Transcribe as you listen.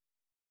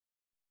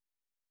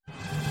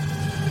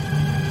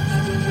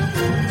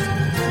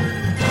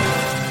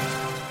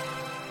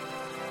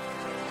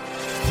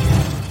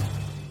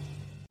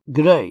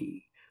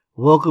G'day,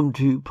 welcome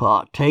to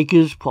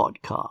Partakers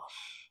Podcast.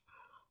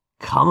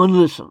 Come and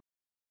listen.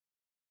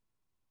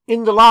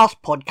 In the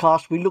last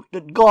podcast we looked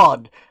at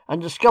God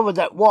and discovered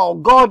that while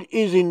God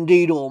is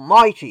indeed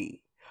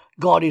almighty,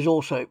 God is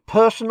also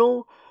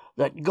personal,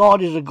 that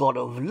God is a God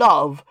of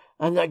love,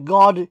 and that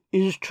God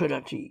is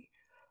Trinity,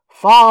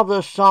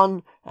 Father,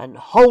 Son, and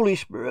Holy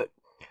Spirit,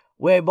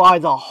 whereby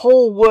the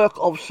whole work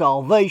of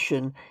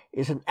salvation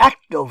is an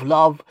act of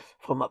love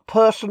from a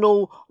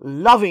personal,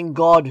 loving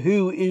God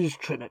who is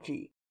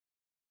Trinity.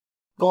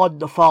 God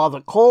the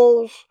Father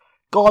calls,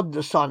 God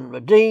the Son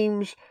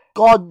redeems,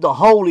 God the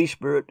Holy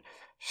Spirit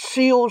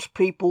seals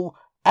people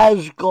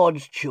as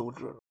God's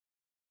children.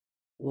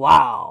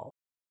 Wow!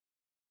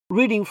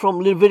 Reading from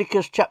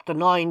Leviticus chapter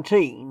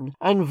 19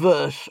 and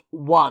verse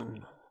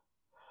 1.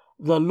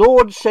 The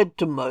Lord said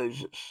to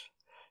Moses,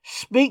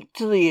 "Speak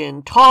to the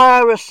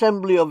entire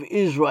assembly of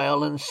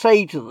Israel and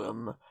say to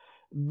them,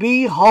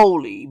 Be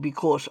holy,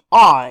 because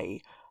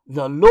I,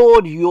 the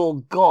Lord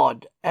your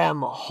God,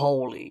 am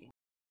holy."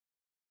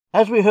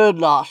 As we heard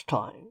last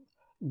time,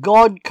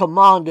 God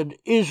commanded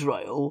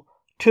Israel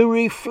to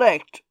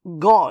reflect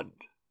God.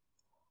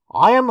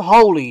 "I am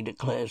holy,"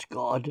 declares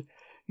God.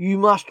 "You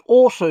must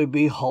also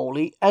be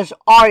holy as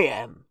I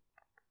am."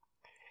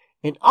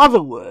 In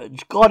other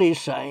words, God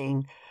is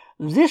saying,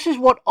 this is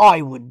what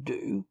I would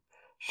do,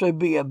 so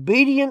be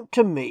obedient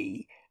to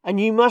me, and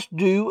you must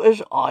do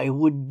as I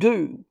would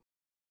do.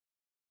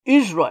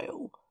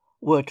 Israel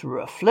were to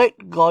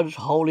reflect God's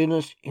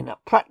holiness in a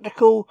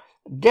practical,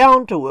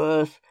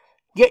 down-to-earth,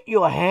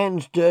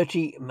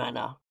 get-your-hands-dirty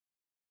manner.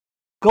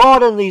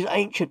 God and these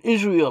ancient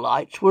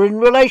Israelites were in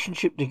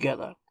relationship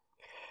together,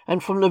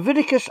 and from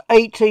Leviticus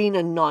 18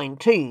 and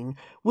 19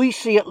 we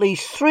see at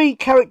least three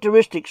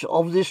characteristics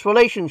of this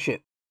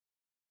relationship.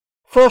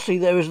 Firstly,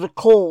 there is the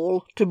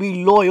call to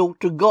be loyal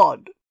to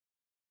God.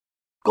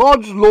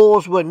 God's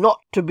laws were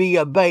not to be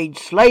obeyed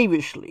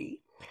slavishly,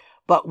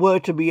 but were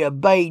to be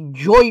obeyed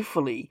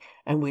joyfully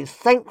and with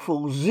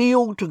thankful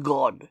zeal to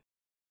God.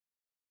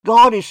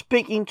 God is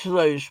speaking to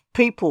those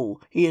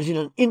people he is in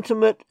an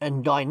intimate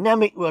and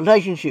dynamic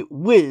relationship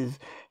with,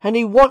 and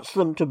he wants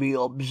them to be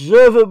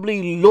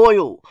observably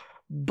loyal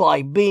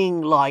by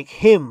being like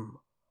him,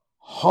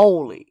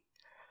 holy.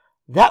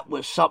 That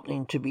was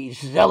something to be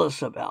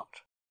zealous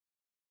about.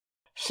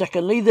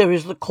 Secondly, there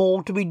is the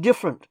call to be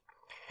different.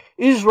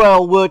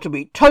 Israel were to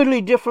be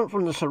totally different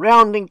from the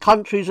surrounding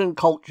countries and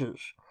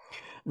cultures.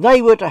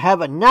 They were to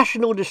have a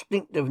national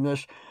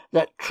distinctiveness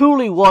that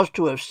truly was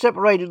to have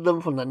separated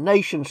them from the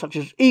nations such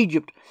as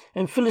Egypt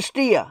and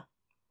Philistia.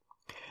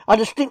 A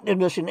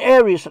distinctiveness in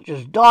areas such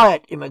as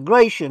diet,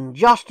 immigration,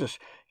 justice,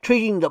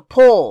 treating the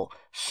poor,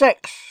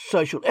 sex,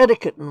 social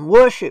etiquette, and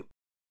worship.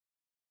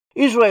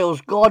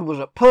 Israel's God was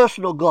a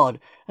personal God,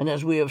 and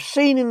as we have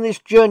seen in this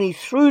journey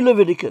through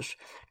Leviticus,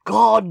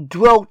 God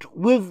dwelt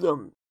with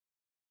them.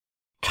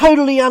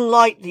 Totally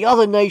unlike the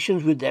other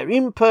nations with their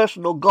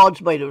impersonal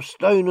gods made of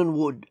stone and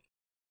wood.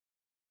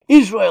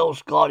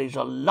 Israel's God is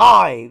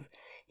alive,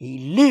 he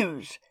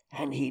lives,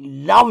 and he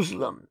loves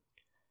them.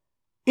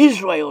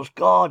 Israel's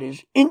God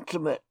is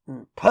intimate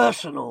and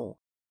personal.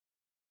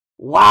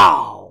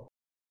 Wow!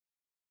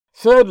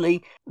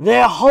 Thirdly,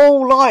 their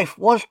whole life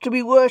was to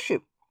be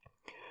worship.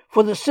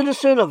 For the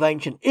citizen of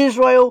ancient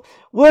Israel,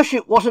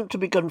 worship wasn't to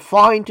be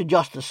confined to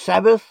just the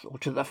Sabbath or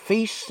to the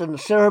feasts and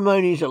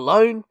ceremonies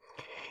alone.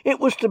 It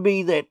was to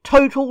be their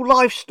total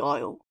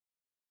lifestyle.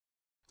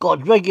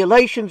 God's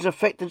regulations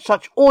affected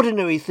such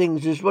ordinary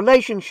things as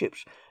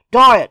relationships,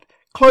 diet,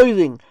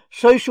 clothing,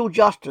 social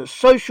justice,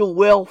 social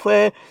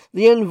welfare,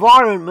 the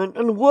environment,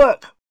 and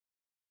work.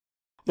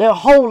 Their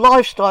whole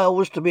lifestyle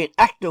was to be an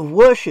act of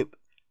worship.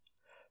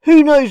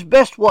 Who knows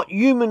best what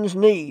humans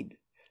need?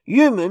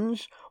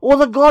 Humans or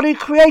the God who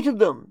created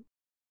them?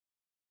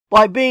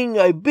 By being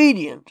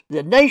obedient,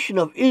 the nation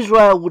of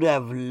Israel would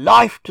have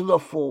life to the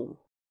full.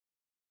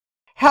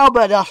 How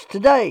about us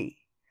today?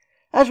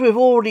 As we've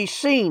already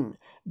seen,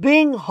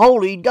 being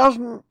holy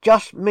doesn't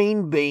just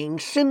mean being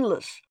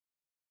sinless.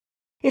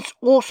 It's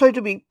also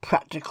to be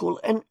practical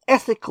and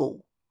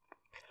ethical.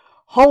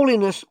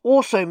 Holiness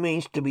also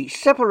means to be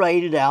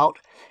separated out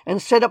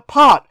and set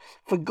apart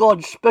for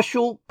God's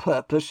special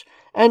purpose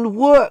and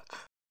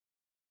work.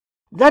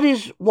 That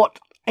is what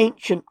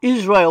ancient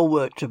Israel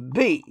were to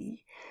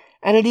be,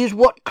 and it is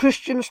what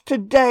Christians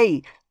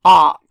today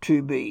are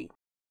to be.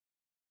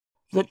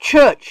 The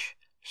church,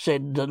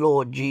 said the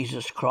Lord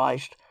Jesus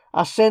Christ,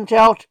 are sent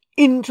out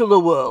into the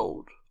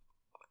world.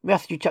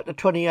 Matthew chapter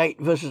 28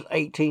 verses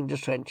 18 to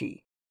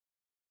 20.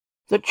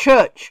 The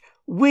church,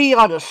 we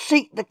are to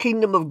seek the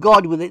kingdom of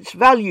God with its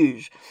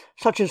values,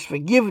 such as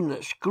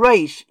forgiveness,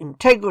 grace,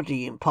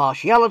 integrity,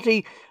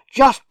 impartiality,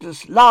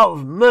 justice,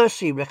 love,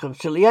 mercy,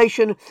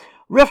 reconciliation,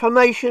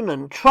 reformation,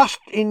 and trust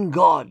in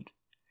God.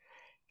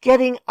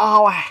 Getting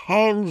our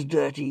hands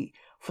dirty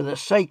for the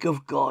sake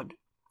of God.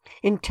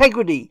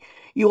 Integrity,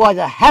 you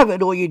either have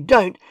it or you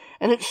don't,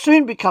 and it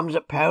soon becomes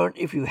apparent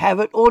if you have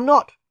it or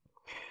not.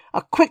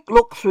 a quick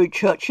look through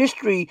church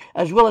history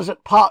as well as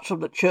at parts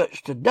of the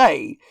church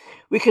today,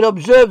 we can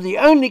observe the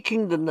only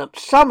kingdom that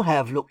some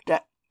have looked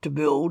at to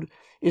build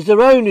is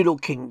their own little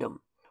kingdom,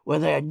 where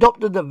they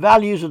adopted the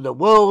values of the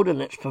world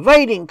and its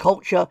pervading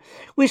culture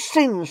with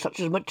sins such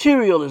as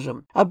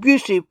materialism,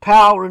 abusive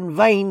power and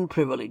vain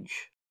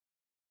privilege.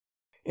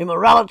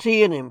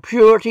 Immorality and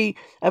impurity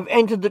have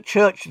entered the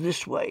church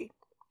this way.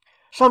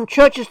 Some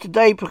churches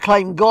today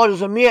proclaim God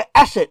as a mere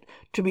asset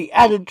to be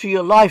added to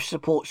your life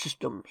support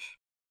systems.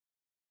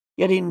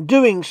 Yet in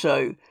doing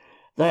so,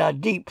 they are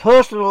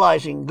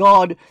depersonalizing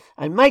God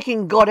and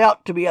making God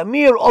out to be a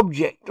mere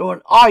object or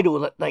an idol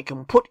that they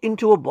can put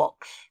into a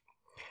box.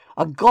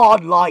 A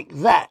God like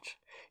that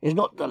is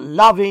not the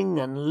loving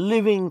and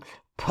living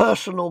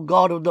personal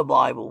God of the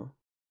Bible.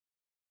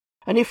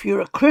 And if you're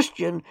a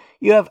Christian,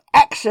 you have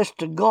access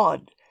to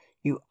God.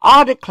 You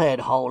are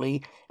declared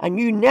holy, and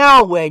you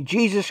now wear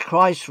Jesus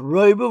Christ's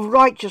robe of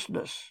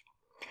righteousness.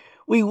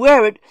 We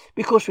wear it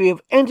because we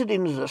have entered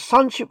into the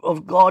sonship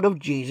of God of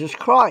Jesus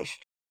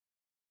Christ.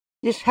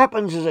 This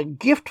happens as a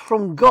gift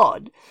from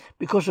God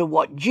because of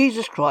what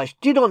Jesus Christ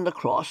did on the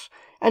cross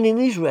and in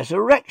his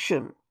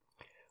resurrection.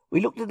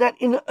 We looked at that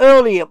in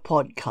earlier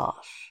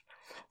podcasts.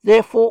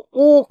 Therefore,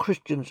 all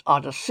Christians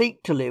are to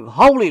seek to live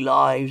holy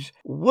lives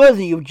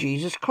worthy of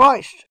Jesus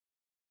Christ.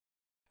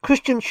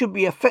 Christians should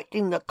be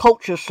affecting the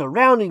culture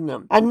surrounding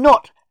them and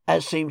not,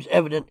 as seems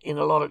evident in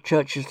a lot of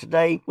churches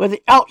today, where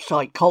the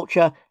outside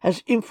culture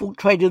has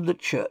infiltrated the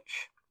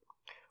church.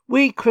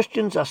 We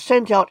Christians are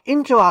sent out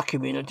into our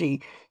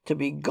community to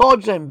be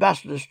God's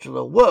ambassadors to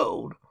the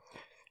world,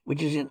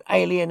 which is in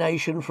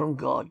alienation from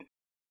God.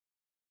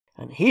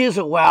 And here's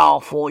a wow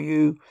for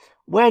you,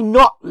 we're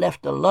not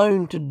left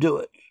alone to do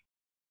it.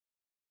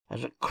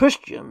 As a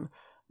Christian,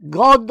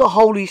 God the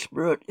Holy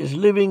Spirit is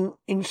living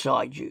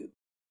inside you,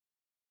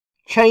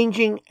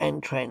 changing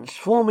and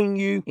transforming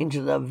you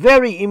into the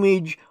very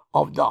image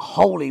of the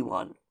Holy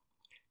One,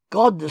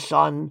 God the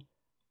Son,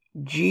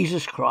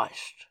 Jesus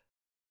Christ.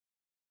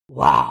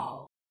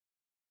 Wow.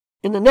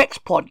 In the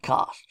next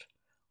podcast,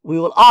 we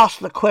will ask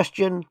the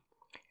question,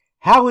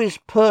 how is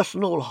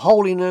personal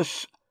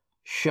holiness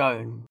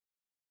shown?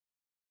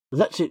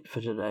 That's it for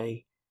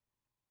today.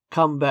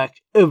 Come back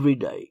every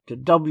day to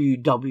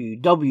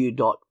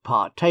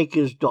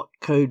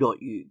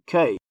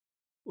www.partakers.co.uk,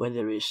 where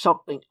there is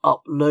something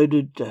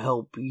uploaded to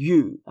help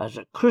you as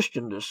a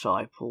Christian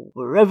disciple,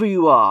 wherever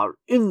you are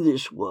in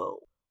this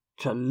world,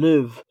 to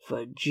live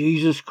for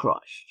Jesus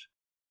Christ.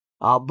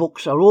 Our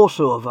books are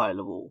also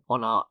available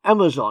on our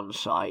Amazon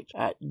site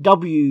at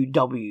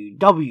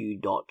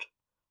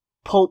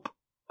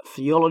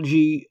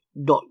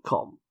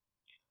www.pulptheology.com.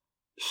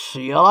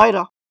 See you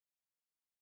later.